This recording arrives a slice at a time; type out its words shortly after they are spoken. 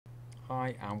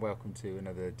Hi and welcome to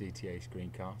another DTA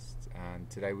Screencast, and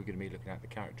today we're going to be looking at the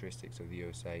characteristics of the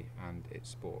USA and its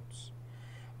sports.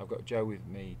 I've got Joe with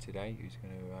me today who's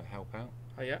going to help out.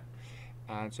 Hiya.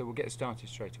 And so we'll get started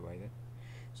straight away then.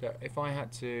 So if I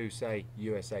had to say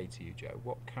USA to you, Joe,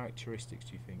 what characteristics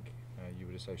do you think you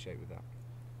would associate with that?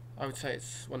 I would say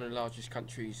it's one of the largest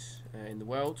countries in the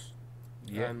world,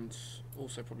 Yeah. and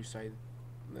also probably say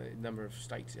the number of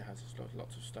states it has. It's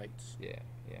lots of states. Yeah,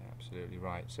 absolutely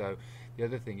right. So the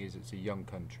other thing is it's a young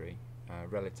country,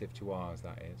 relative to ours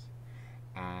that is,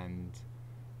 and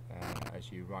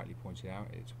as you rightly pointed out,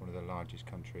 it's one of the largest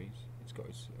countries. It's got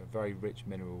very rich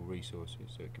mineral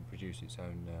resources, so it can produce its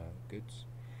own goods,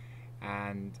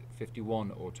 and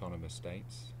 51 autonomous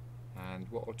states. And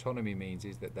what autonomy means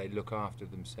is that they look after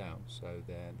themselves, so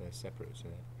they're separate.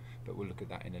 But we'll look at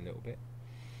that in a little bit.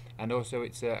 And also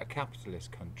it's a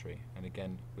capitalist country, and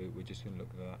again we're just going to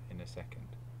look at that in a second.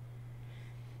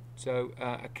 So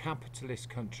a capitalist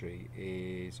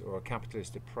country or a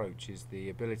capitalist approach is the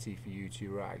ability for you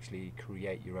to actually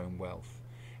create your own wealth,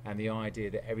 and the idea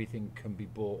that everything can be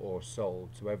bought or sold,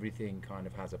 so everything kind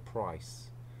of has a price.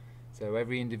 So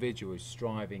every individual is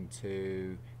striving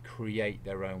to create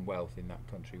their own wealth in that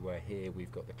country, where here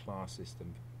we've got the class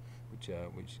system,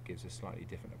 which gives a slightly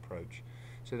different approach.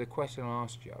 So the question I'll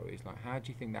ask Joe is, how do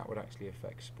you think that would actually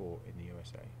affect sport in the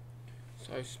USA?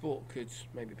 So sport could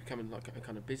maybe become like a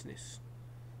kind of business.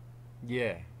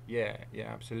 Yeah,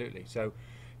 absolutely. So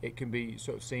it can be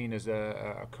sort of seen as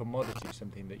a commodity,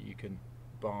 something that you can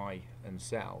buy and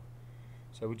sell.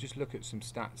 So we'll just look at some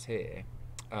stats here.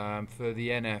 For the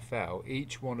NFL,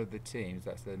 each one of the teams,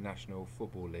 that's the National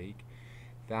Football League,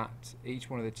 that each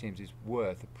one of the teams is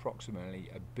worth approximately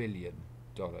 $1 billion.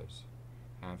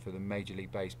 And for the Major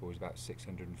League Baseball is about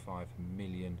 $605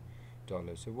 million.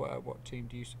 So what team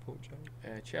do you support,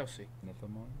 Joe? Chelsea.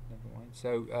 Never mind.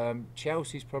 So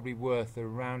Chelsea's probably worth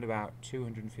around about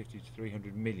 250 to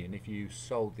 300 million if you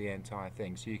sold the entire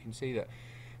thing. So you can see that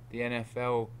the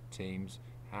NFL teams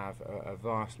have a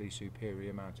vastly superior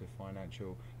amount of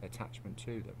financial attachment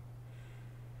to them.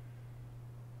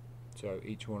 So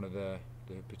each one of the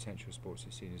potential sports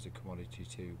is seen as a commodity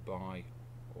to buy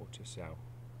or to sell.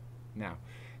 Now,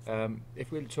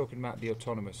 if we're talking about the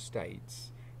autonomous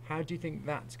states, how do you think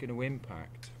that's going to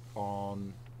impact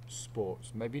on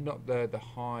sports? Maybe not the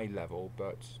high level,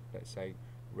 but let's say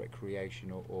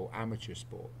recreational or amateur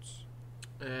sports.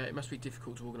 It must be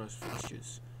difficult to organise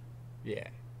fixtures. Yeah,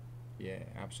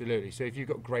 absolutely. So if you've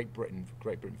got Great Britain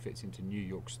fits into New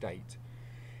York State,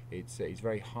 it's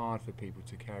very hard for people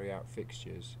to carry out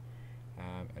fixtures.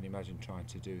 And imagine trying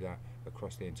to do that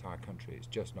across the entire country. It's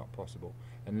just not possible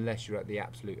unless you're at the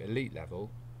absolute elite level,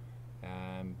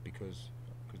 because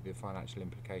of the financial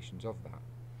implications of that.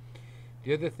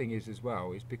 The other thing is as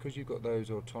well is because you've got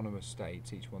those autonomous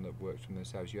states, each one that works from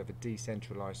themselves, you have a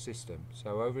decentralised system.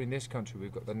 So over in this country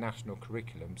we've got the national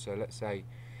curriculum. So let's say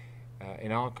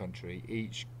in our country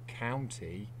each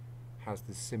county has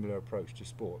the similar approach to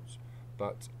sports,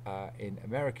 but in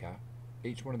America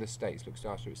each one of the states looks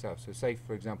after itself. So say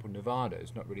for example Nevada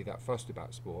is not really that fussed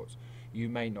about sports. You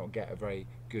may not get a very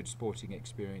good sporting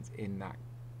experience in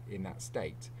that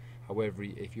state. However,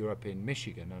 if you're up in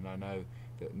Michigan, and I know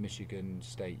that Michigan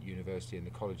State University and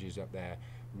the colleges up there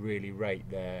really rate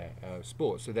their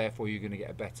sports, so therefore you're going to get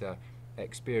a better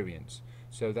experience.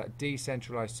 So that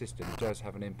decentralized system does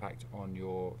have an impact on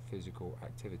your physical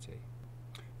activity.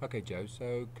 Okay, Joe,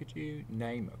 so could you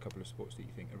name a couple of sports that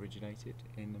you think originated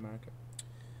in America?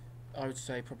 I would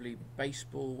say probably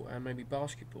baseball and maybe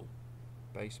basketball.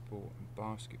 Baseball and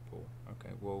basketball.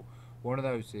 Okay, well, one of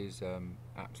those is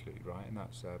absolutely right, and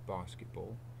that's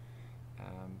basketball.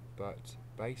 But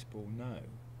baseball, no.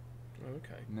 Oh,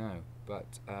 okay. No,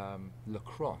 but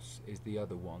lacrosse is the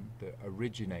other one that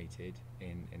originated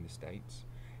in the States,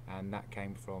 and that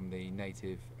came from the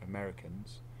Native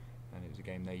Americans, and it was a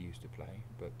game they used to play,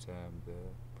 but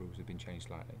the rules have been changed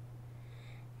slightly.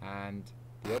 And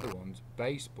the other ones,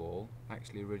 baseball,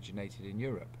 actually originated in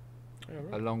Europe. Oh,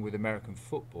 right. Along with American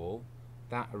football,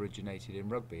 that originated in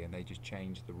rugby, and they just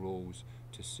changed the rules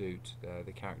to suit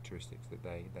the characteristics that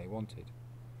they wanted.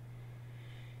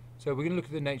 So we're going to look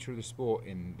at the nature of the sport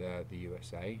in the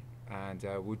USA, and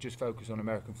we'll just focus on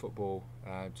American football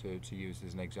to use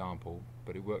as an example,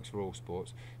 but it works for all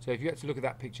sports. So if you had to look at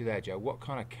that picture there, Joe, what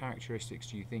kind of characteristics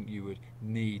do you think you would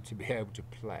need to be able to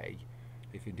play,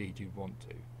 if indeed you'd want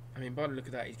to? I mean, by the look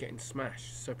of that, he's getting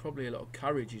smashed, so probably a lot of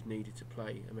courage is needed to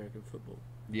play American football.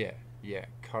 Yeah,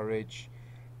 courage,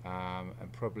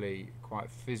 and probably quite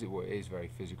physical. It is very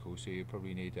physical, so you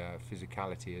probably need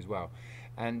physicality as well.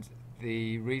 And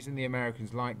the reason the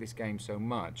Americans like this game so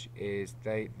much is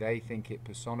they think it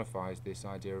personifies this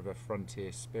idea of a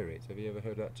frontier spirit. Have you ever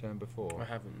heard that term before? I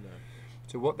haven't, no.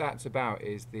 So what that's about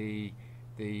is the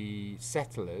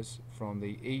settlers from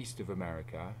the east of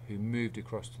America who moved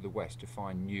across to the west to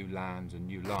find new lands and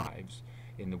new lives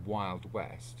in the Wild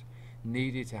West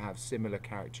needed to have similar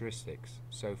characteristics.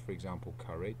 So, for example,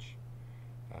 courage,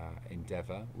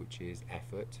 endeavour, which is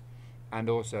effort, and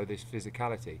also this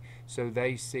physicality. So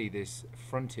they see this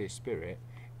frontier spirit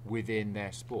within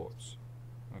their sports.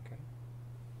 Okay.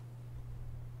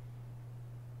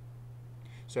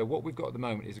 So what we've got at the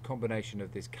moment is a combination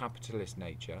of this capitalist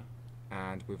nature,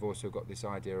 and we've also got this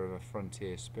idea of a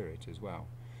frontier spirit as well.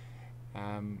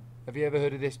 Have you ever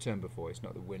heard of this term before? It's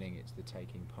not the winning, it's the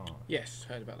taking part. Yes,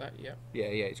 heard about that. Yeah. Yeah.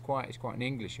 It's quite an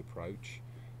English approach,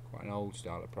 quite an old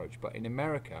style approach. But in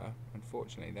America,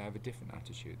 unfortunately, they have a different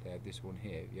attitude. They have this one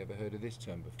here. Have you ever heard of this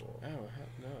term before? Oh,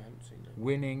 no, I haven't seen that.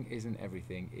 Winning isn't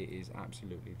everything. It is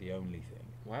absolutely the only thing.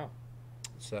 Wow.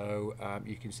 So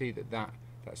you can see that's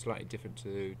slightly different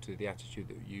to the attitude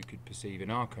that you could perceive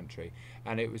in our country.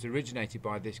 And it was originated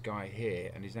by this guy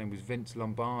here, and his name was Vince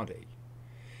Lombardi.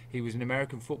 He was an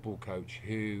American football coach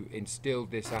who instilled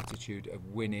this attitude of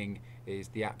winning is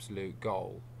the absolute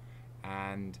goal,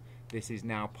 and this is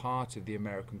now part of the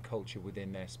American culture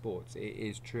within their sports. It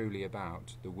is truly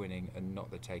about the winning and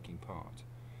not the taking part.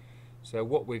 So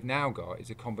what we've now got is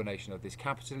a combination of this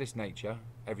capitalist nature,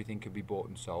 everything can be bought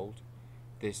and sold,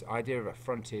 this idea of a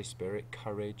frontier spirit,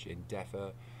 courage,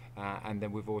 endeavour, and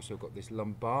then we've also got this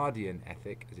Lombardian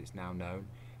ethic, as it's now known,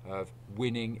 of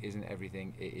winning isn't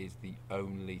everything, it is the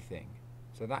only thing.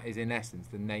 So that is in essence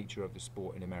the nature of the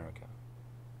sport in America.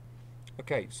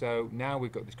 Okay, so now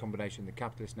we've got this combination, the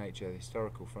capitalist nature, the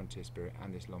historical frontier spirit,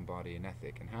 and this Lombardian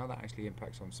ethic, and how that actually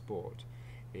impacts on sport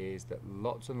is that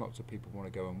lots and lots of people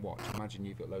want to go and watch. Imagine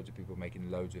you've got loads of people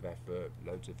making loads of effort,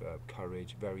 loads of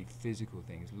courage, very physical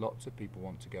things. Lots of people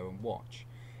want to go and watch,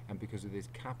 and because of this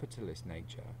capitalist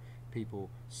nature,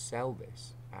 people sell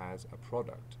this as a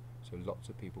product. So lots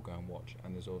of people go and watch,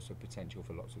 and there's also potential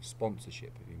for lots of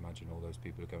sponsorship if you imagine all those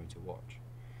people are going to watch.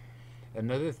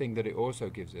 Another thing that it also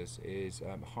gives us is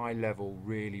high level,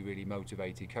 really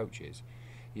motivated coaches.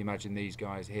 You imagine these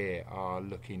guys here are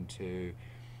looking to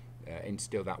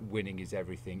instill that winning is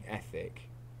everything ethic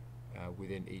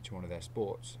within each one of their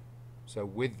sports. So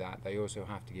with that, they also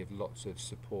have to give lots of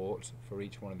support for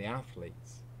each one of the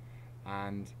athletes.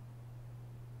 And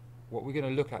what we're going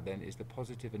to look at then is the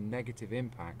positive and negative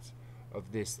impacts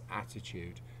of this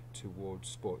attitude towards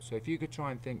sports. So if you could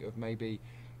try and think of maybe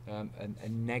a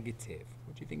negative,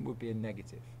 what do you think would be a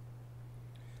negative?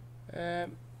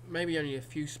 Maybe only a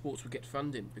few sports would get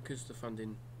funding because the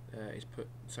funding is put,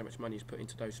 so much money is put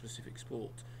into those specific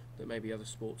sports that maybe other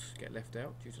sports get left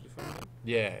out due to the funding.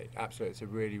 Yeah, absolutely. It's a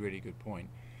really good point.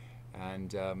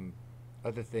 And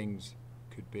other things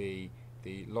could be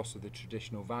the loss of the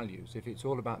traditional values. If it's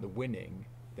all about the winning,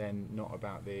 then not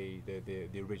about the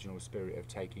original spirit of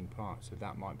taking part. So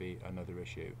that might be another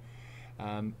issue.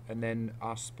 And then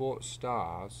our sports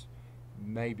stars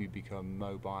maybe become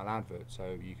mobile adverts.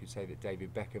 So you could say that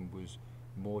David Beckham was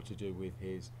more to do with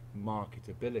his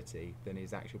marketability than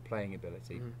his actual playing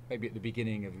ability. Mm. Maybe at the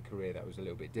beginning of the career that was a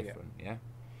little bit different. Yeah.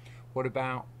 What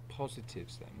about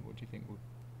positives then? What do you think would?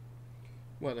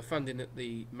 Well, the funding that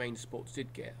the main sports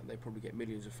did get, they probably get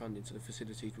millions of funding, so the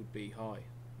facilities would be high,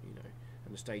 you know,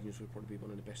 and the stadiums would probably be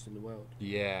one of the best in the world.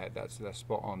 Yeah, that's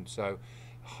spot on. So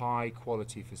high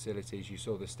quality facilities. You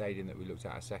saw the stadium that we looked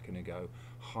at a second ago.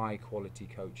 High quality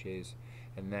coaches,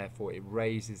 and therefore it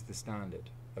raises the standard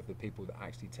of the people that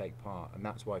actually take part. And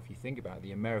that's why, if you think about it,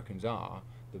 the Americans are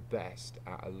the best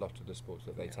at a lot of the sports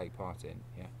that they take part in.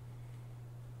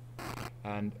 Yeah.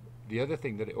 And the other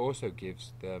thing that it also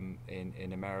gives them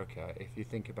in America, if you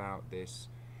think about this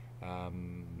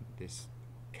this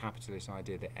capitalist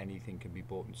idea that anything can be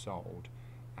bought and sold,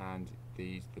 and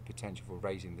the potential for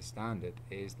raising the standard,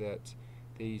 is that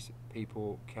these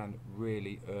people can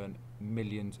really earn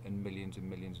millions and millions and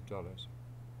millions of dollars.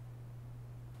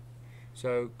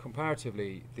 So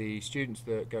comparatively, the students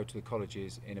that go to the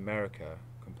colleges in America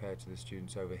compared to the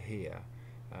students over here,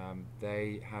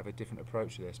 they have a different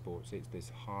approach to their sports. It's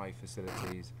this high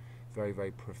facilities,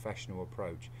 very professional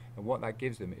approach, and what that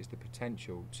gives them is the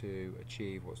potential to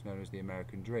achieve what's known as the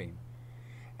American dream.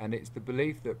 And it's the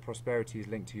belief that prosperity is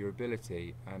linked to your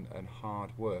ability and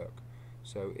hard work.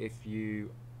 So if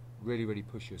you really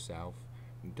push yourself,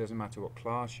 it doesn't matter what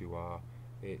class you are,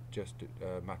 it just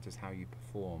matters how you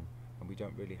perform, and we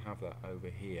don't really have that over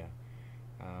here.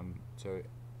 So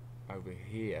over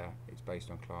here it's based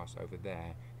on class, over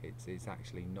there it's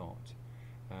actually not.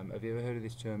 Have you ever heard of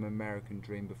this term American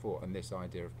dream before, and this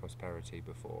idea of prosperity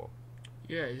before?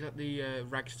 Yeah, is that the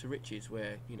rags to riches,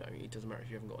 where it doesn't matter if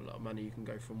you haven't got a lot of money, you can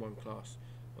go from one class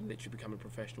and literally become a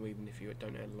professional, even if you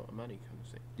don't earn a lot of money, kind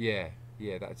of thing. Yeah,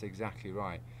 that's exactly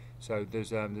right. So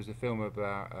there's a film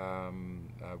about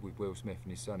with Will Smith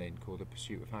and his son in called The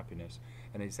Pursuit of Happiness,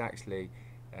 and it's actually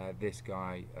this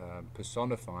guy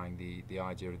personifying the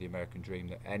idea of the American dream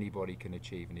that anybody can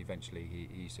achieve, and eventually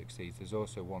he succeeds. There's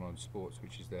also one on sports,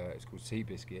 which is it's called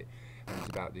Seabiscuit, and it's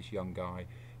about this young guy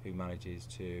who manages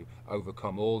to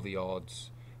overcome all the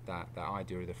odds, that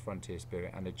idea of the frontier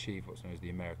spirit, and achieve what's known as the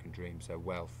American dream, so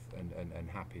wealth and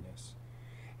happiness.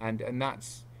 And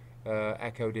that's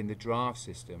echoed in the draft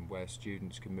system, where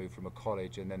students can move from a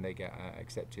college and then they get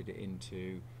accepted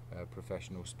into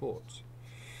professional sports.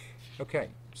 Okay,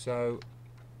 so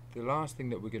the last thing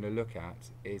that we're going to look at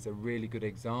is a really good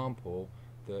example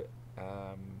that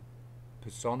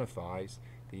personifies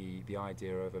the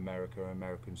idea of America and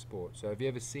American sports. So have you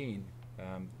ever seen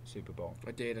Super Bowl?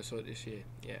 I did. I saw it this year.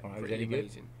 Yeah, All right, pretty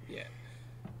amazing. Yeah.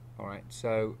 All right,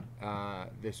 so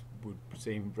this would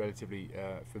seem relatively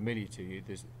familiar to you.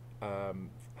 There's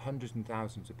hundreds and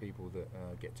thousands of people that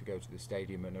get to go to the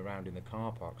stadium and around in the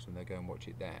car parks, and they go and watch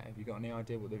it there. Have you got any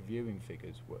idea what the viewing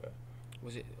figures were?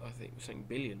 Was it? I think it was something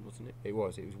billion, wasn't it? It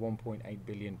was. It was 1.8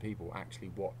 billion people actually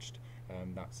watched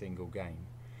that single game.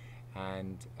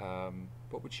 And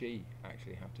what would she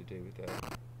actually have to do with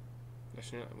the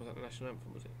Was that the national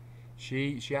anthem? Was it?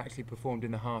 She actually performed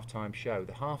in the halftime show.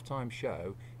 The halftime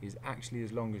show is actually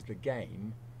as long as the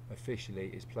game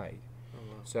officially is played. Oh,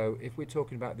 wow. So if we're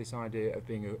talking about this idea of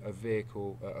being a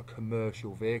vehicle, a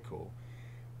commercial vehicle,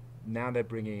 now they're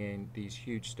bringing in these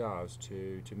huge stars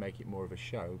to make it more of a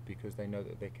show, because they know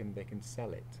that they can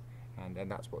sell it, and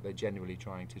that's what they're genuinely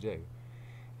trying to do.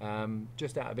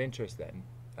 Just out of interest then,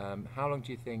 how long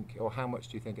do you think, or how much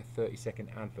do you think a 30-second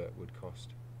advert would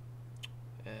cost?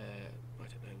 I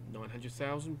don't know,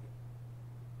 900,000.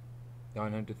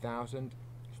 900,000?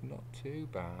 It's not too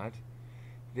bad.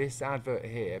 This advert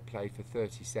here played for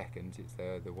 30 seconds. It's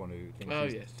the one who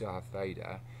thinks he's Darth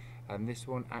Vader, and this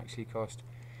one actually cost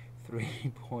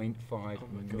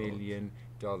 $3.5 million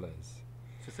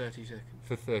For 30 seconds.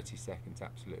 For 30 seconds,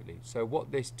 absolutely. So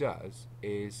what this does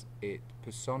is it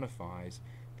personifies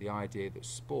the idea that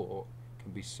sport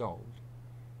can be sold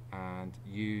and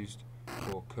used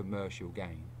for commercial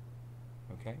gain.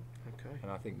 Okay? Okay.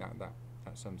 And I think that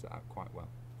sums it up quite well.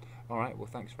 All right, well,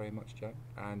 thanks very much, Joe,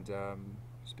 and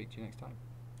speak to you next time.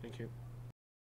 Thank you.